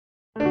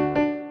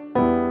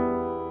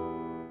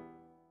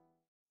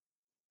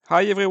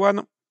Hi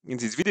everyone! In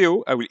this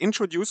video, I will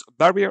introduce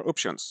barrier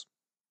options.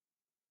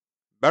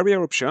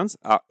 Barrier options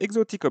are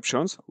exotic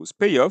options whose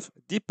payoff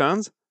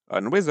depends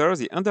on whether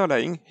the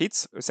underlying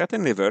hits a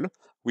certain level,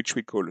 which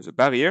we call the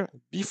barrier,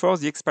 before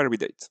the expiry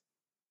date.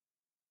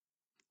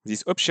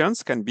 These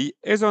options can be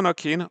either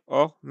knock-in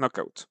or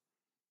knockout.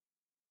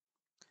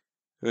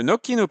 A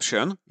knock-in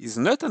option is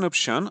not an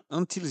option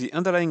until the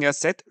underlying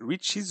asset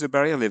reaches the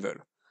barrier level.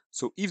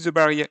 So if the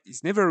barrier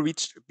is never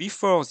reached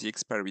before the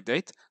expiry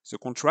date, the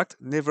contract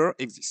never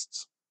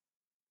exists.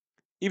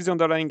 If the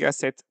underlying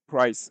asset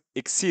price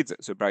exceeds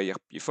the barrier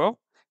before,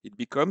 it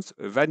becomes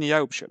a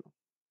vanilla option.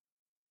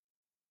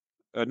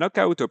 A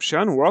knockout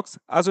option works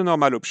as a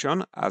normal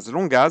option as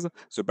long as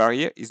the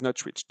barrier is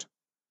not reached.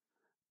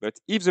 But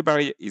if the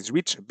barrier is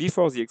reached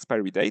before the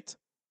expiry date,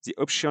 the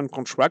option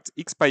contract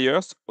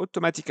expires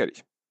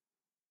automatically.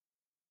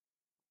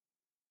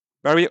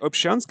 Barrier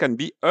options can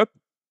be up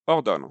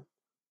or down.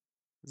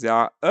 They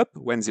are up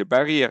when the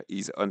barrier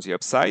is on the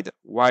upside,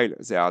 while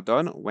they are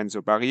down when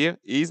the barrier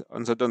is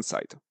on the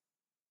downside.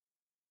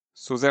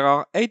 So there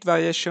are 8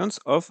 variations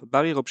of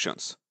barrier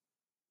options: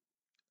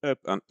 up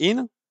and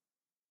in,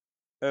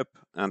 up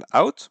and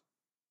out,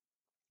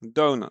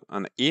 down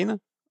and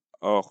in,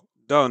 or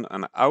down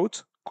and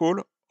out,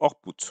 call or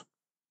put.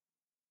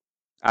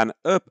 An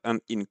up and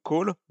in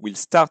call will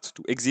start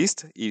to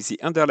exist if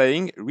the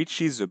underlying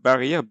reaches the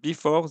barrier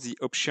before the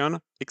option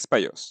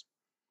expires.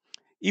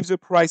 If the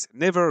price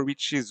never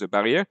reaches the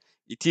barrier,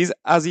 it is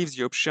as if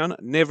the option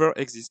never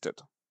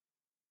existed.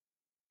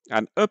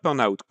 An up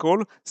and out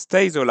call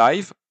stays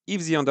alive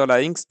if the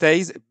underlying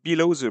stays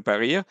below the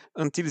barrier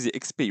until the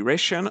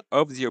expiration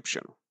of the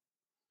option,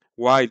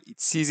 while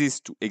it ceases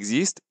to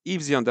exist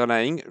if the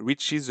underlying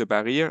reaches the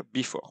barrier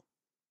before.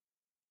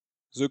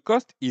 The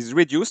cost is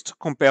reduced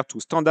compared to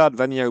standard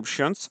vanilla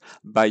options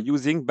by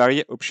using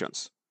barrier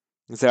options.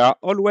 They are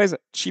always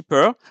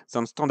cheaper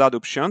than standard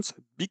options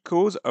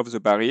because of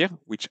the barrier,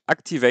 which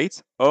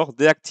activates or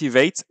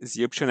deactivates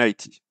the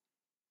optionality.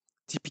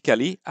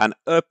 Typically, an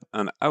up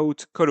and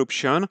out call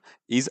option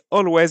is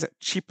always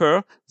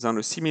cheaper than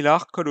a similar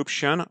call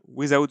option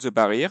without the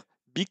barrier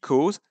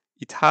because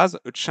it has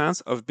a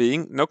chance of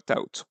being knocked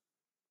out.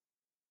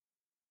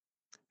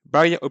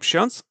 Barrier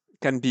options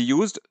can be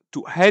used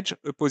to hedge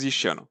a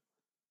position.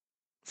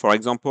 For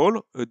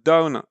example, a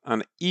down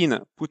and in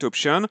put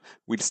option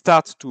will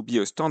start to be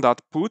a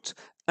standard put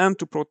and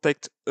to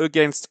protect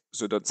against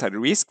the downside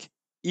risk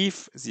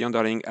if the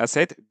underlying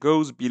asset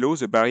goes below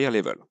the barrier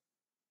level.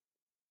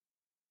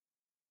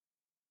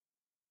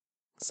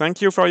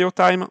 Thank you for your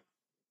time.